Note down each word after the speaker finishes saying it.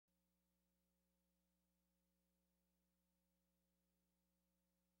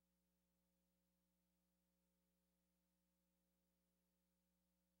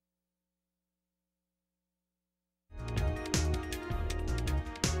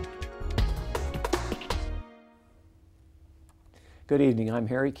Good evening, I'm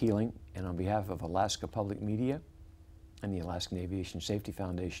Harry Keeling, and on behalf of Alaska Public Media and the Alaskan Aviation Safety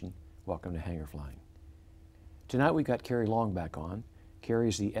Foundation, welcome to Hangar Flying. Tonight we've got Kerry Long back on. Kerry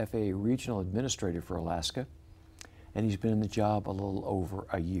is the FAA Regional Administrator for Alaska, and he's been in the job a little over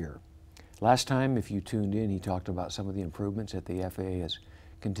a year. Last time, if you tuned in, he talked about some of the improvements that the FAA has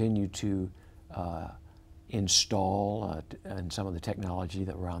continued to install and some of the technology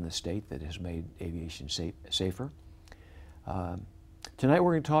that around the state that has made aviation safer. Tonight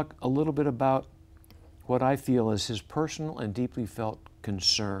we're going to talk a little bit about what I feel is his personal and deeply felt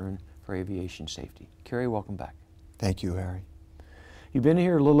concern for aviation safety. Kerry, welcome back. Thank you, Harry. You've been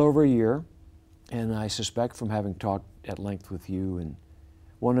here a little over a year, and I suspect from having talked at length with you, and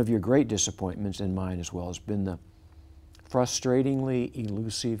one of your great disappointments, and mine as well, has been the frustratingly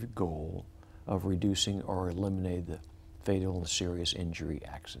elusive goal of reducing or eliminating the fatal and serious injury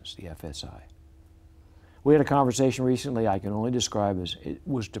accidents, the FSI. We had a conversation recently I can only describe as it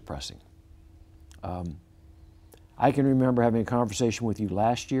was depressing. I can remember having a conversation with you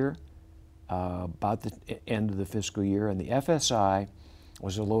last year about the end of the fiscal year, and the FSI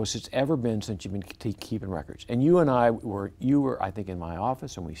was the lowest it's ever been since you've been keeping records. And you and I you were, I think, in my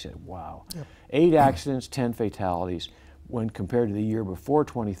office, and we said, wow, yep. 8 accidents, 10 fatalities. When compared to the year before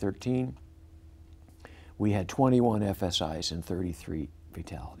 2013, we had 21 FSIs and 33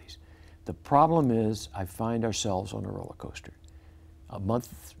 fatalities. The problem is I find ourselves on a roller coaster. A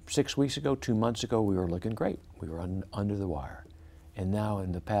month, 6 weeks ago, 2 months ago, we were looking great. We were under the wire. And now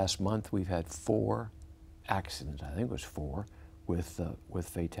in the past month, we've had 4 accidents, I think it was 4, with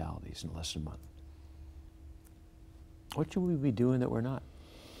fatalities in less than a month. What should we be doing that we're not?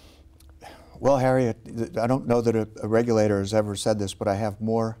 Well, Harry, I don't know that a regulator has ever said this, but I have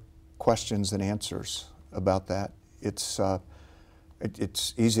more questions than answers about that.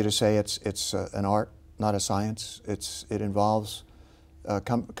 It's easy to say it's an art, not a science. It involves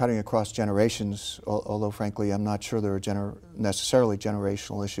cutting across generations, although frankly I'm not sure there are necessarily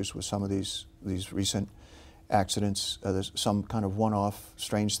generational issues with some of these recent accidents. There's some kind of one-off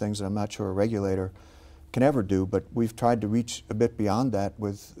strange things that I'm not sure a regulator can ever do, but we've tried to reach a bit beyond that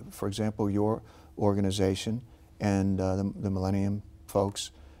with, for example, your organization and the Millennium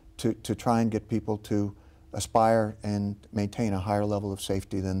folks to try and get people to aspire and maintain a higher level of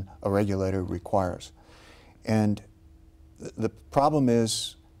safety than a regulator requires. And the problem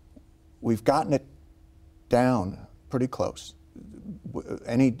is we've gotten it down pretty close.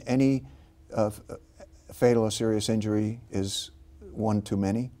 Any fatal or serious injury is one too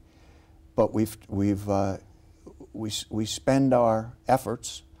many, but we spend our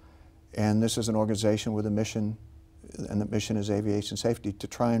efforts, and this is an organization with a mission, and the mission is aviation safety, to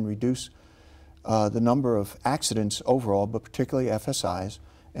try and reduce the number of accidents overall, but particularly FSIs.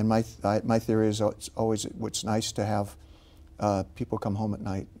 And my theory is it's always what's nice to have people come home at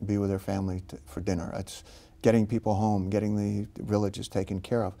night and be with their family for dinner. It's getting people home, getting the villages taken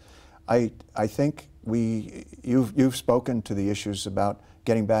care of. I think you've spoken to the issues about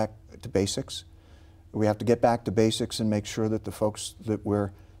getting back to basics. We have to get back to basics and make sure that the folks that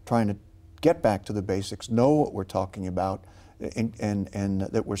we're trying to get back to the basics know what we're talking about, and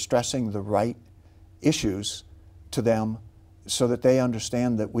that we're stressing the right issues to them so that they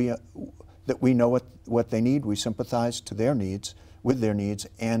understand that we know what they need, we sympathize to their needs, with their needs,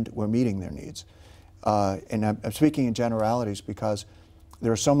 and we're meeting their needs. And I'm speaking in generalities because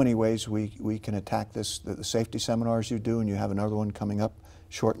there are so many ways we can attack this. The safety seminars you do, and you have another one coming up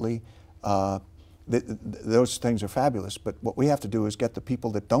shortly, those things are fabulous, but what we have to do is get the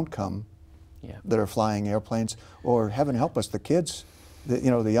people that don't come, that are flying airplanes, or heaven help us, the kids,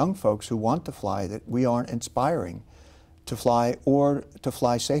 the young folks who want to fly, that we aren't inspiring to fly or to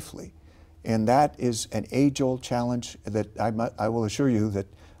fly safely. And that is an age-old challenge that I will assure you that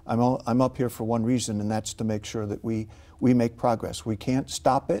I'm up here for one reason, and that's to make sure that we make progress. We can't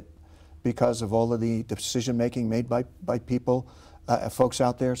stop it because of all of the decision-making made by people, folks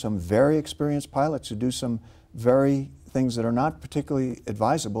out there, some very experienced pilots who do some very things that are not particularly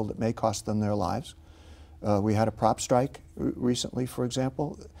advisable that may cost them their lives. We had a prop strike recently, for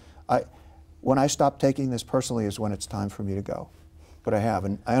example. When I stop taking this personally is when it's time for me to go. But I have,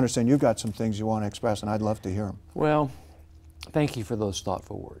 and I understand you've got some things you want to express, and I'd love to hear them. Well, thank you for those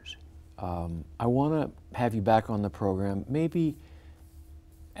thoughtful words. I want to have you back on the program, maybe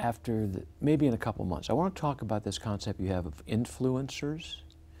maybe in a couple months. I want to talk about this concept you have of influencers,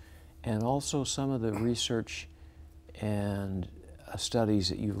 and also some of the research and studies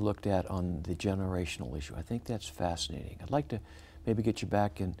that you've looked at on the generational issue. I think that's fascinating. I'd like to maybe get you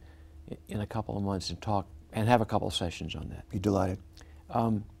back in a couple of months and talk and have a couple of sessions on that. Be delighted.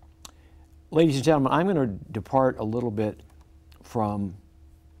 Ladies and gentlemen, I'm going to depart a little bit from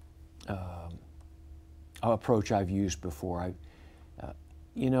an approach I've used before.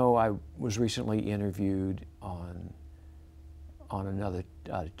 You know, I was recently interviewed on another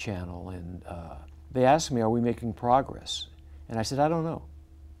channel, and they asked me, "Are we making progress?" And I said, "I don't know."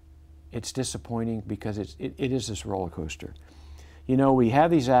 It's disappointing because it is this roller coaster. You know, we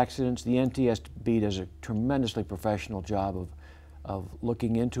have these accidents. The NTSB does a tremendously professional job of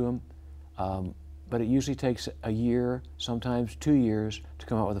looking into them, but it usually takes a year, sometimes 2 years, to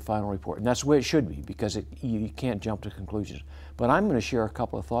come out with a final report. And that's the way it should be, because you can't jump to conclusions. But I'm going to share a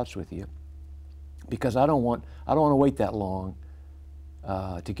couple of thoughts with you, because I don't want to wait that long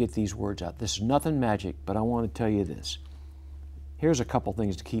to get these words out. This is nothing magic, but I want to tell you this. Here's a couple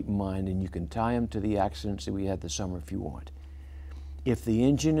things to keep in mind, and you can tie them to the accidents that we had this summer if you want. If the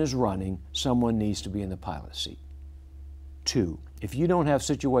engine is running, someone needs to be in the pilot seat. 2, if you don't have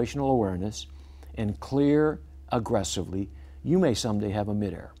situational awareness and clear aggressively, you may someday have a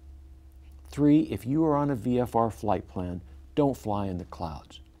midair. 3, if you are on a VFR flight plan, don't fly in the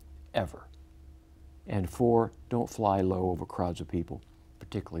clouds, ever. And 4, don't fly low over crowds of people,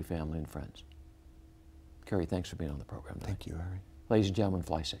 particularly family and friends. Kerry, thanks for being on the program tonight. Thank you, Harry. Ladies and gentlemen,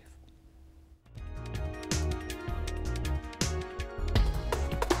 fly safe.